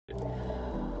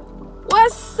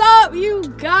What's up, you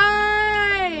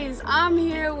guys? I'm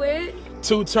here with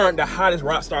 2TURNT, the hottest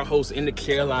rock star host in the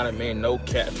Carolina, man. No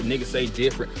cap. If a nigga say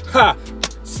different, ha!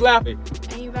 Slap it.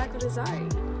 And you back with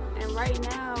Azari. And right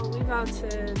now, we about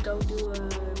to go do a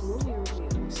movie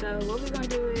review. So what we're gonna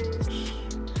do is,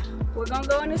 we're gonna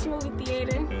go in this movie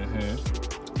theater.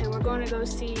 And we're gonna go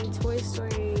see Toy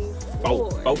Story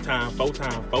 4. Four time. Four.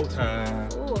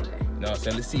 You know what I'm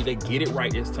saying? Let's see if they get it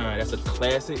right this time. That's a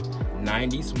classic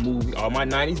 90s movie. All my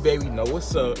 90s baby know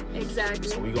what's up. Exactly.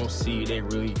 So we gonna see if they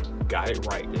really got it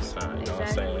right this time. You know what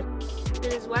I'm saying?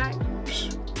 It is whack.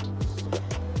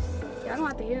 Y'all don't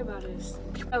have to hear about this.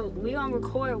 Oh, we gonna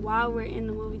record while we're in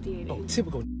the movie theater. Oh,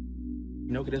 typical.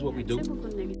 You know, cause that's what we do. Typical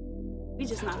nigga. We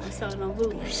just not gonna sell no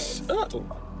booze.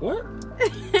 What?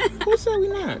 Who said we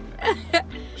not?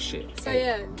 Shit. So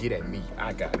yeah. Get at me.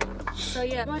 I got it. So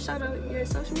yeah, you wanna shout out your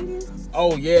social media?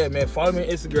 Oh yeah, man. Follow me on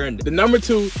Instagram. The number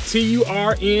 2,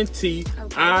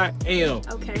 TURNT. I am.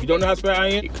 Okay. If you don't know how to spell I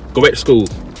am, go back to school.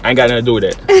 I ain't got nothing to do with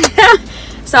that.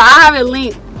 So I have a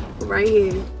link right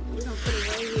here. We're gonna put it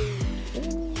right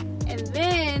here. And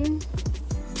then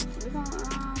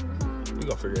we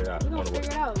gonna figure it out. We're gonna figure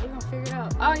it out.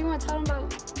 Oh, you wanna tell them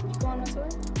about you going on tour?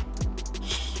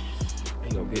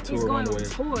 Big tour on the way.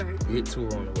 Big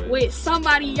tour on the way. With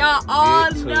somebody y'all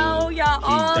all know. Y'all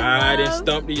all He died know. and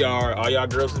stumped the yard. All y'all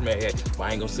girls is mad. But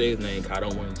I ain't gonna say his name because I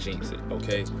don't want to jinx it,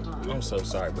 okay? I'm so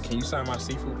sorry. But can you sign my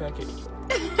seafood packet?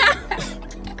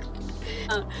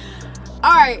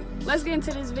 Alright, let's get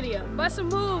into this video. Bust a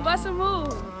move.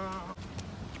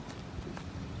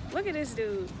 Look at this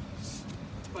dude.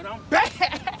 But I'm back.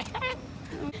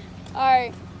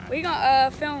 Alright, we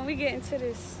gonna film when we get into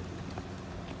this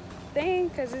thing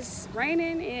because it's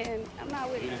raining and I'm not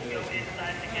with it.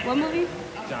 What movie?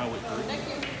 John Wick 3.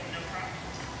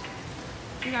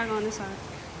 You gotta go on this side.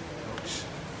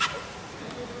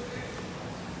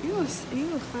 You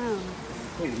a clown.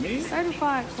 Who, me?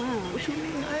 Certified clown. What you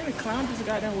mean? I ain't a clown. Just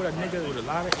got down with a nigga with a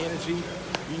lot of energy.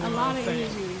 You know a lot of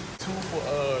energy. 2 for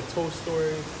Toy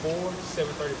Story 4,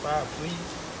 735,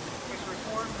 please.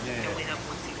 Yeah. We have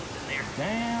one seat in there.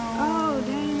 Damn. Oh,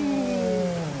 dang.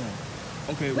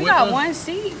 Okay, We got one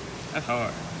seat. That's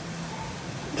hard.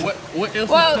 What else is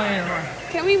playing right?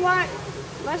 Can we watch?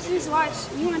 Let's just watch.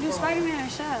 You want to do Spider-Man or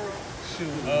Shell? Shoot.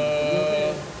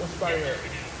 What's Spider-Man?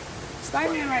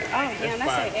 Spider-Man, right? Oh, damn,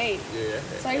 that's at 8. Yeah.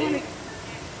 So you want to?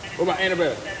 What about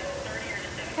Annabelle?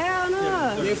 Hell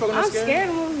no. You ain't fucking I'm scared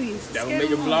of movies. That would make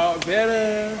the vlog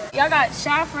better. Y'all got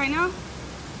Shaft right now?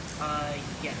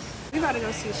 Yes. We about to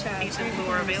go see Shaft. Pizza and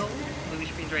are available. Movie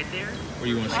screen's right there. Where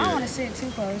you want to I sit? don't want to sit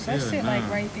too close. Let's sit like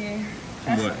right there.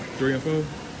 What? 3 and 4? Or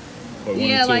 1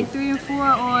 Yeah, and 2? like 3 and 4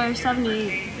 or 7 and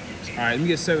 8. All right, let me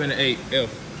get 7 and 8. F.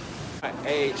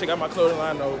 Hey, check out my clothing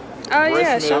line though. Oh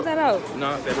yeah, shout that out. You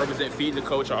know, they represent Feed the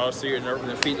Culture, all serious, and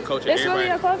represent Feed the Culture. This really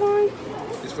your clothing line?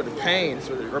 It's for the pain. It's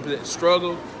for the represent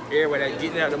struggle. Everybody that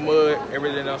getting out the mud,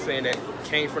 everything, you know what I'm saying, that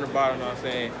came from the bottom, you know what I'm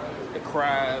saying, the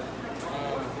cries.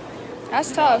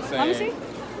 That's tough. Let me see.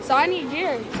 So I need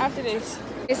gear after this.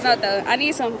 It's not though. I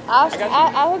need some. I'll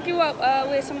hook you up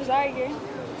with some Azari gear.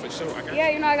 For sure. Yeah,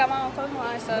 you know I got my own clothing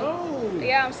line, so. No.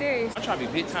 Yeah, I'm serious. I'm trying to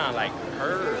be big time like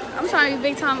her. I'm trying to be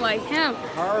big time like him.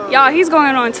 Y'all, he's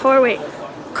going on tour with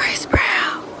Chris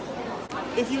Brown.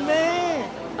 If you mad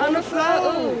On the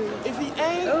floor. ooh. If he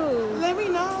ain't, Ooh. let me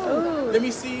know. Ooh. Let me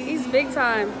see. He's big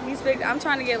time. He's big. I'm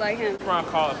trying to get like him. Brown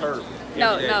called her.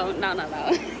 No. Every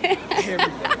day.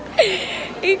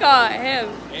 He called him.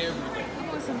 Every day. I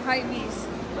want some hype beats.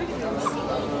 Look at this.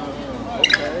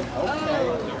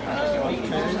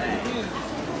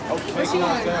 Okay, you know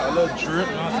what I'm saying? A little drip,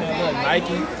 you know what I'm saying? A little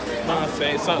Nike, you know what I'm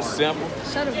saying? Something simple.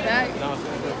 Shut up, back. You know what I'm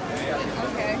saying?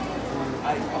 Okay.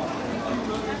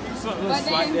 Something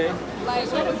But like then, that. like,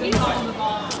 what the beats?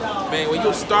 Man, when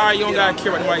you're a star, you don't gotta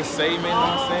care what nobody say, man. You know what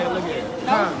I'm saying? Look at it.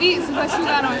 No beats, but you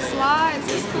got on slides.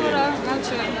 It's cool though.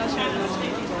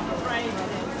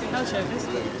 No trip. It's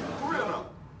good.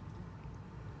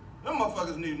 Them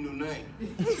motherfuckers need a new name.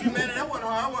 See, man, that wasn't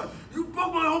hard. You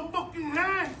broke my whole fucking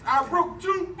hand. I broke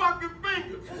 2 fucking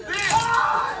fingers. Then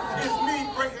it's me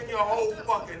breaking your whole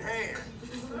fucking hand.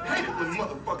 Hate it when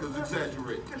motherfuckers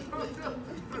exaggerate.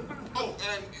 Oh,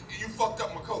 and you fucked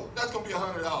up my coat. That's gonna be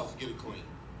 $100 to get it clean.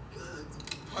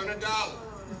 $100.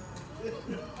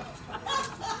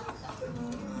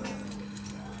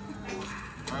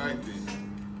 All right, then.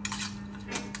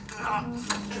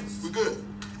 We good.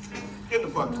 Get in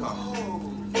the fucking car.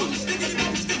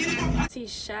 See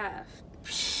Shaft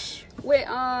with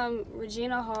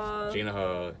Regina Hall.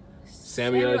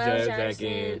 Samuel L.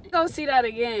 Jackson. Go see that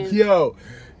again. Yo,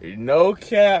 no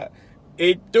cap.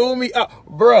 It threw me up.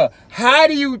 Bruh, how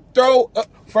do you throw up?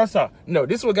 First off, no,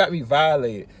 this is what got me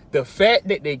violated. The fact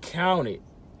that they counted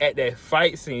at that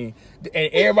fight scene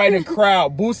and everybody in the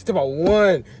crowd boosted to about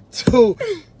 1, 2,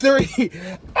 3.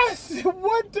 I said,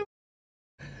 what the?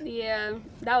 Yeah,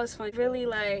 that was fun. Really,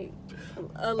 like,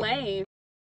 a lame.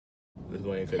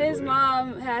 His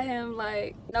mom had him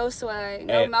like no swag,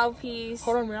 no mouthpiece.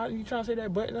 Hold on, man. You trying to say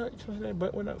that button up? You trying to say that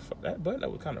button up? That button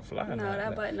up was kind of flying. No,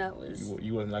 that button up was.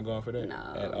 You was not going for that? No.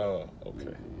 At all.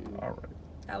 Okay. All right.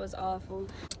 That was awful.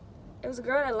 It was a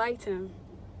girl that liked him.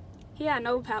 He had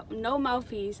no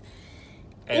mouthpiece.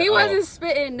 He wasn't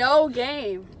spitting no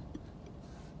game.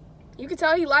 You could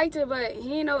tell he liked her, but he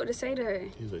didn't know what to say to her.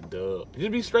 He's a dub.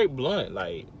 Just be straight blunt,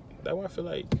 like. That's why I feel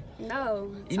like.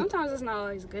 No, sometimes it's not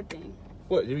always a good thing.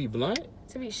 What, to be blunt?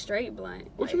 To be straight blunt.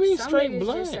 What you mean straight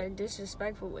blunt? Some niggas just are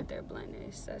disrespectful with their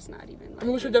bluntness. That's not even like. I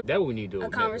mean, that's what we need to do. A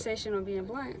conversation on being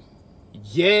blunt.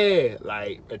 Yeah,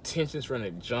 like attention's from the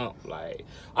jump. Like,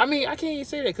 I mean, I can't even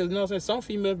say that because you know what I'm saying. Some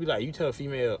females be like, you tell a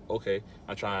female, okay,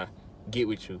 I'm trying to get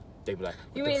with you. They be like,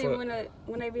 you mean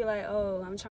when they be like, oh,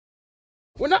 I'm trying.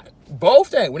 Well, not both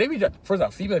things. When they be first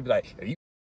off, females be like, if you.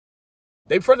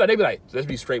 They be like, let's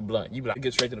be straight blunt. You be like,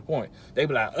 get straight to the point. They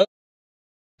be like,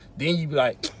 Then you be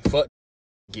like, fuck,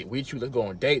 get with you. Let's go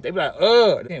on a date. They be like,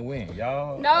 they can't win,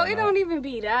 y'all. No, it don't even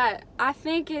be that. I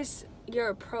think it's your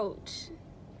approach.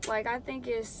 Like, I think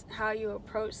it's how you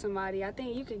approach somebody. I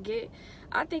think you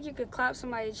could clap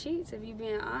somebody's cheeks if you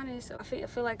being honest. I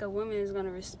feel like a woman is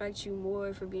gonna respect you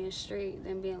more for being straight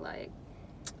than being like,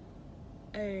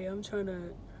 hey, I'm trying to.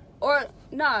 Or,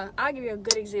 nah, I'll give you a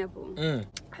good example.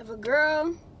 If a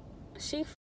girl, you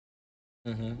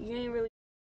ain't really,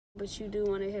 but you do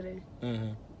want to hit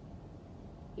her.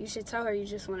 You should tell her you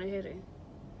just want to hit her.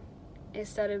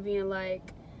 Instead of being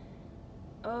like,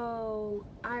 oh,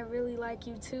 I really like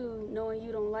you too, knowing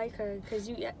you don't like her, because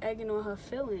you egging on her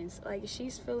feelings. Like, if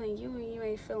she's feeling you and you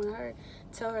ain't feeling her,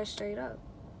 tell her straight up.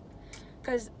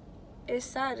 Because it's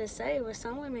sad to say, but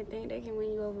some women think they can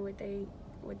win you over with they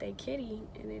kitty,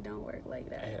 and it don't work like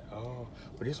that at all.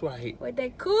 But this is why I hate. With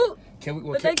they cool.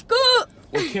 Well,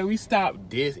 can we stop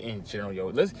this in general,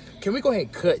 yo? Can we go ahead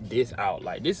and cut this out?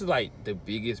 Like, this is like the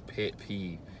biggest pet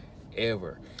peeve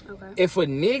ever. Okay. If a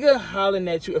nigga hollering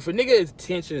at you, if a nigga's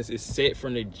intentions is set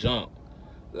from the jump,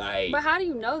 like. But how do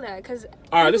you know that? Cause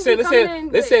all right, let's say if a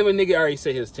nigga already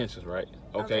set his intentions, right?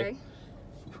 Okay.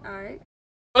 All right.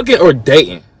 Okay, or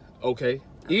dating. Okay.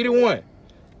 Either one.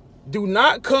 Do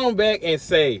not come back and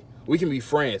say we can be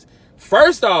friends.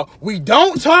 First off, we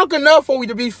don't talk enough for we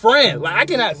to be friends. Like, I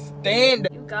cannot stand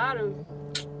that. You got him.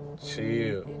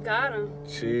 Chill. You got him.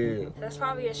 Chill. That's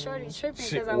probably a shorty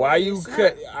tripping. Why you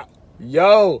cut?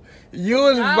 Yo, you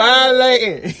was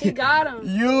violating. He got him.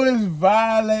 You was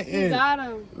violating. He got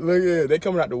him. Look at it. They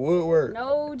coming out the woodwork.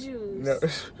 No juice. No.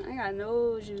 I got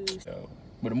no juice. Yo.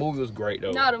 But the movie was great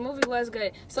though. No, the movie was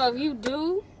good. So if you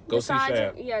do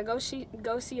decide go see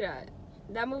go see that.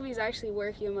 That movie is actually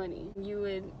worth your money. You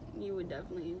would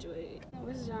definitely enjoy it.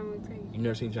 What's John Wick 3? You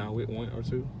never seen John Wick 1 or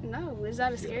 2? No. Is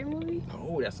that a scary movie?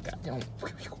 No, that's goddamn.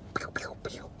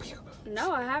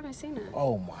 No, I haven't seen it.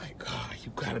 Oh my god,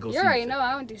 you gotta go see it. You already know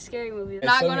I don't do scary movies. I'm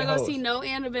not gonna go see no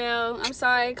Annabelle. I'm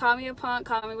sorry, call me a punk,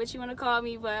 call me what you wanna call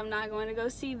me, but I'm not going to go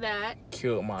see that.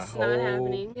 Killed my whole. It's not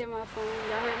happening. Hit my phone.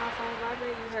 Y'all heard my phone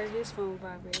vibrate? You heard his phone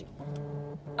vibrate.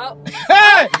 Oh.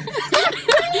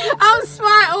 I'm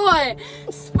spot on.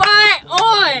 Spot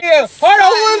on. Yeah. Hold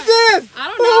on, who is this? I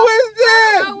don't know. Who is this?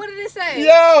 I don't know. What did it say?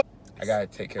 Yo. I gotta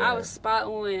take care of her. I was spot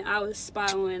on. I was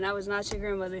spot on. That was not your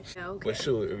grandmother. Yeah, okay. But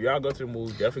sure, if y'all go to the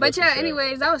movie, definitely. But yeah,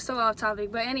 anyways, that was so off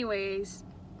topic. But anyways,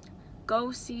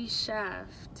 go see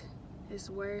Shaft. It's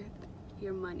worth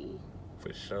your money.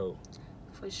 For sure.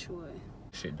 For sure.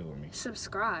 Shit do with me.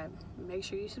 Subscribe. Make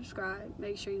sure you subscribe.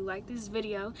 Make sure you like this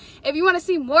video. If you want to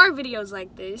see more videos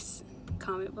like this,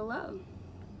 comment below.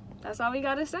 That's all we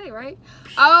gotta say, right?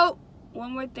 Oh.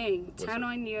 One more thing. Turn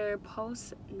on your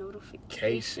post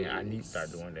notifications. I need to start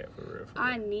doing that for real.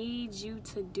 I need you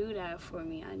to do that for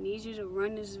me. I need you to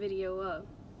run this video up.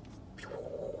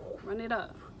 Run it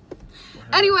up.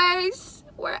 Anyways,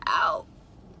 we're out.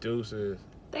 Deuces.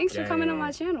 Thanks for coming on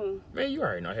my channel. Man, you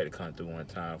already know I had to come through one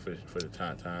time for the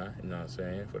time. You know what I'm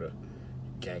saying? For the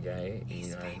gang.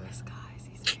 He's famous, guys.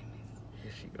 He's famous.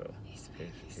 Here she go. He's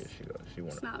famous. Here she go.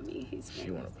 It's not me. He's famous.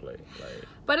 She wanna play. Like.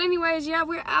 But anyways, yeah,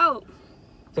 we're out.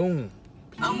 Boom.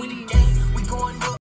 I'm with the gang, we going up.